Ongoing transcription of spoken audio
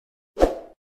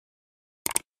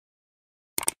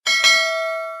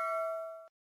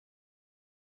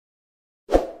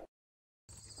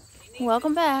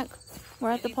Welcome back. We're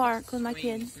at the park with my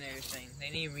kids. They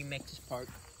need to remake this park.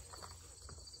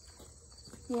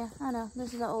 Yeah, I know.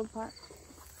 This is the old park.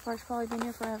 Park's probably been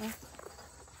here forever.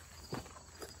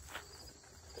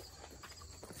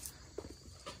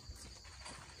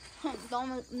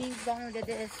 Donald did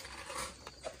this.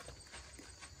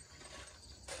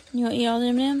 You want to eat all the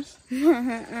M&Ms?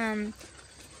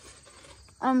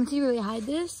 Can you really hide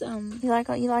this? You like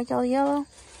all the yellow?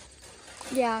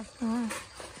 Yeah.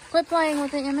 Quit playing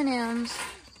with the M&Ms.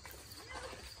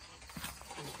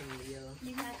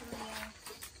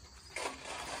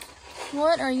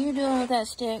 What are you doing with that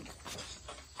stick?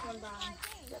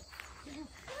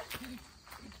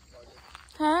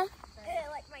 Huh?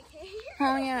 Like my cake.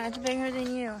 Oh yeah, it's bigger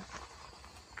than you.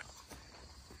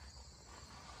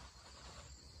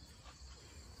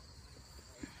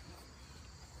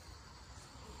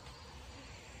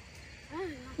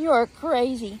 You are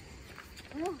crazy.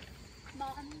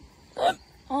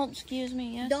 Oh, excuse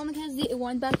me, yes. Dominic has the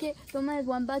one bucket. Dominic has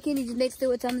one bucket. He just mixed it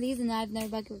with some of these, and I have another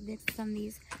bucket mixed with some of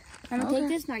these. I'm gonna take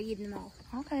this and start eating them all.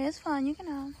 Okay, it's fine. You can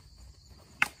have them.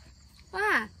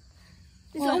 Ah!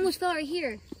 This What? almost fell right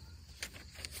here.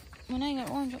 When I got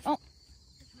orange. Oh.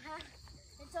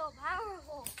 It's so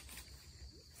powerful.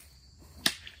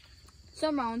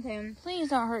 Something wrong with him. Please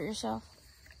don't hurt yourself.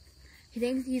 He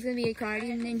thinks he's gonna be a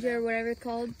guardian ninja or whatever it's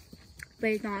called, but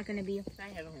he's not gonna be.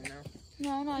 I have a home now.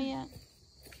 No, not yet.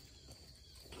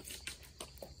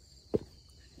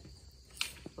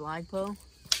 Flagpole?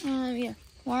 Yeah.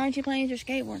 Why aren't you playing with your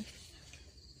skateboard?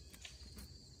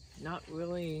 Not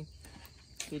really.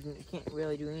 You can't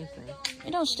really do anything.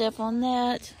 Hey, don't step on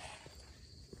that.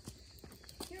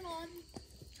 Come on.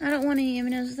 I don't want any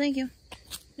M&Ms. Thank you.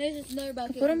 There's just another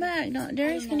bucket. Put them back. No,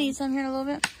 Darius can eat some here in a little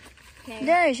bit. Okay.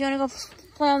 Darius, you want to go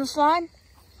play on the slide?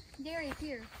 Darius,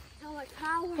 here. How much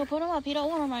power? Go put them up. You don't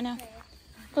want them right now.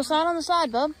 Go slide on the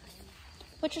side, bub.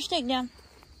 Put your stick down.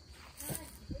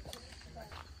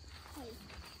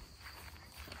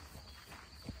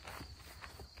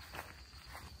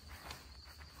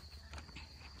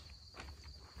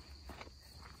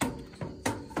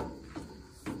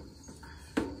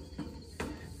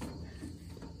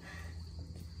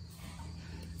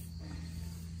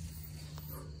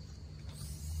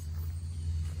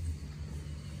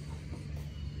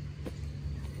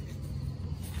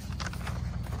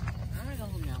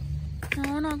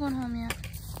 No, we're not going home yet.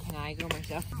 Can I go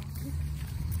myself?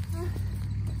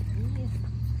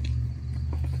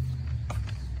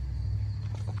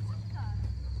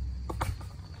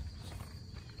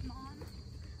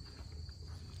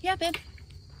 Yeah, babe.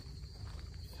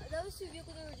 Those two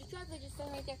vehicles that were just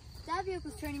standing right there. That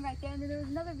vehicle's turning right there, and then there was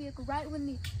another vehicle right when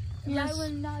the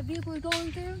vehicle was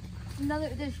going through.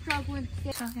 This truck went.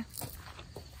 Okay.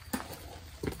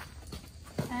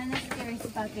 And this is Darius'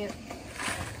 bucket.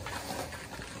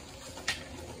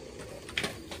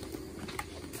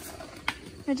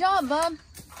 Good job, bub.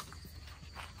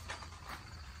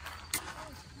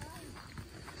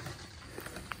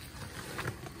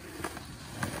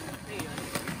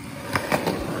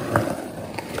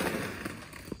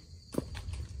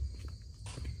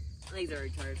 Legs are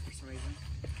retired for some reason.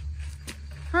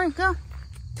 All right, go.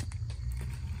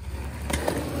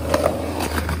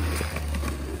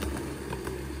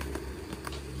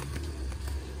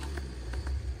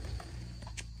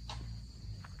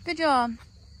 Good job.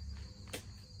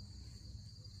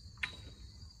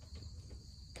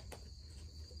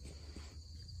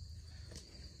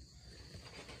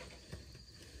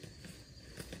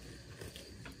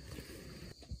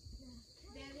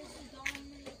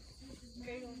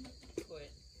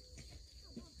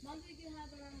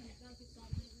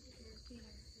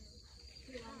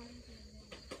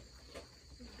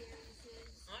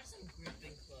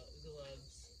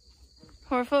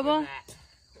 For football?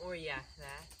 Or yeah,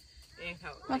 that.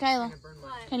 Michaela,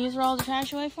 can you throw all the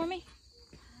trash away for me?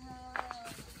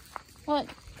 What?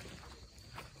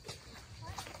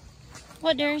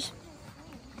 What, Darius?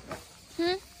 Hmm?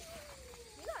 You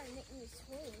gotta make me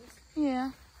swings.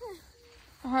 Yeah.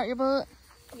 Hurt your butt?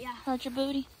 Yeah. Hurt your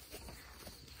booty?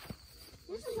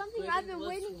 This is something I've been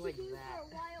waiting to do for a while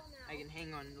now. I can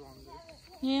hang on longer.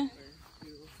 Yeah.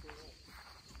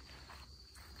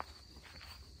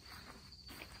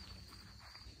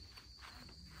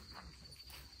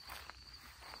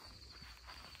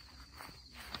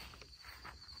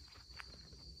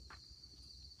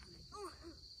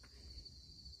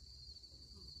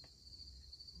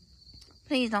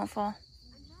 Please don't fall. I'm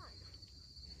not.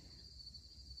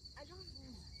 I don't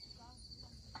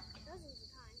dozens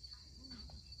of times.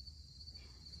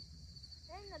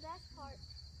 And the best part.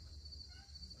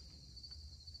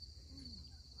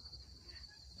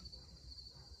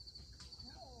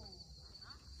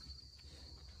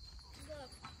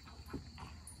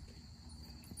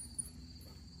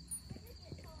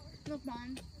 Look,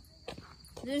 Mom.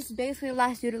 This is basically the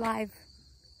last dude alive.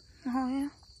 Oh, yeah?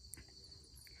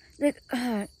 Like,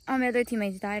 all my other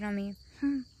teammates died on me.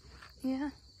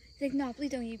 Yeah. He's like, no,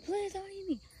 please don't eat me. Please don't eat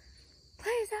me.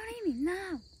 Please don't eat me.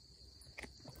 No.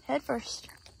 Head first.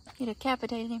 You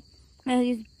decapitated him. And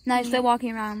he's still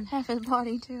walking around. Half his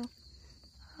body, too.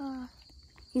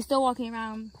 He's still walking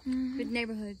around Mhm. the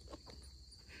neighborhood.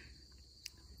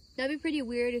 That'd be pretty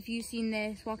weird if you seen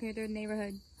this walking through the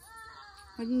neighborhood.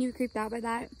 Wouldn't you creeped out by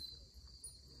that?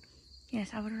 Yes,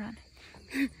 I would run.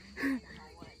 Oh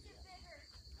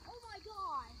my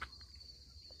god.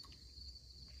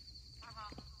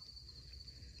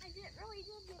 I really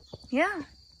did it. Yeah.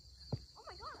 Oh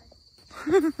my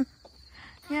god.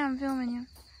 Yeah, I'm filming you.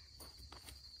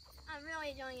 I'm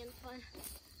really enjoying it. Fun.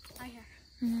 I hear.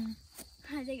 Mhm.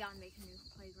 They gotta make a new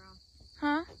playground.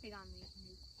 Huh? They gotta make a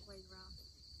new playground.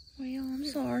 Well, I'm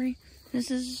sorry.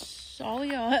 This is all we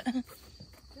got.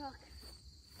 Duck.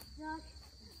 Duck.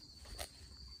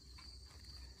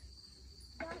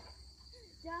 Duck.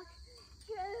 Duck.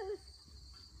 Goose.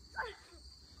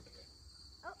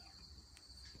 Oh.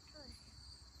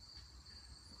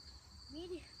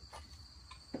 Medium.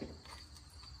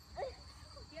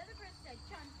 The other person said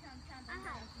chomp, chomp, chomp.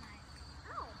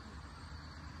 Ow.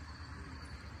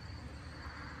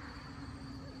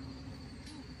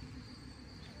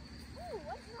 Ooh,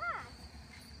 what's that?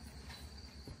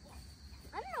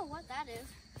 I don't know what that is.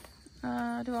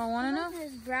 Do I want to know?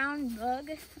 This brown bug.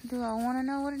 Do I want to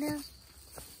know what it is?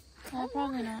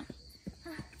 Probably not.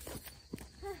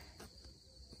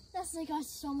 That's like got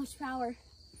so much power.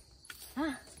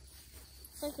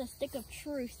 It's like the stick of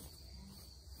truth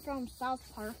from South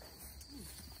Park.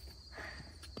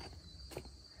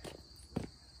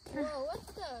 Whoa,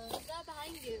 what's that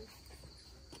behind you?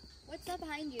 What's that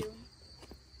behind you?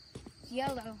 It's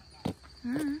yellow.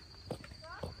 Mm-hmm.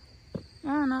 I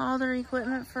don't know, all their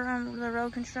equipment for the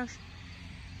road construction.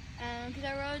 Because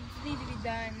our roads need to be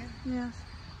done. Yes.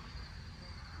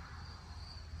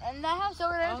 And that house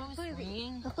over there I is was completely,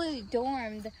 ringing.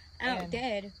 dormed out And-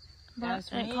 dead. I was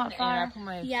But it ringing, caught and I fire. put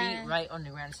my Yeah. feet right on the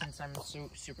ground since I'm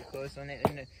super close on it,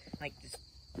 and like this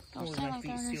Don't pulls stand my like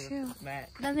feet that in your super shoe.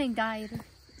 back. Nothing died.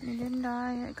 It didn't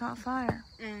die, it caught fire.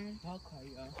 I'll call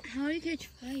you out. How did it catch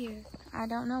fire? I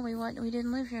don't know, we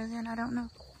didn't live here then, I don't know.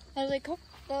 I was like, I'm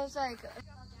just blasted.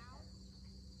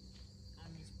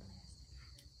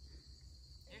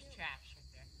 There's trash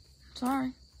right there.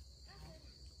 Sorry.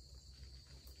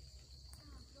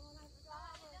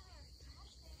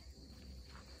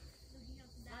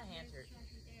 My hands hurt.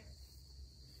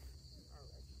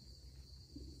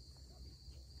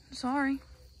 Sorry.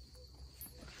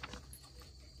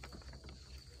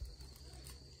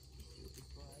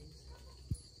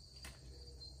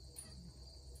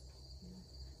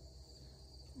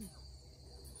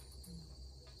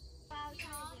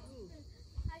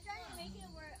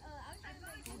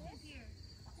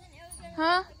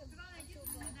 Huh?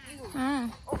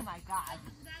 Oh my god.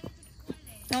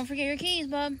 Don't forget your keys,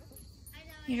 bub.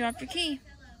 You dropped your key.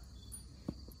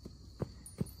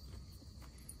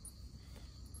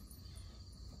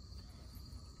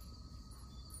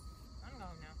 I'm going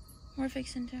now. We're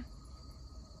fixing to.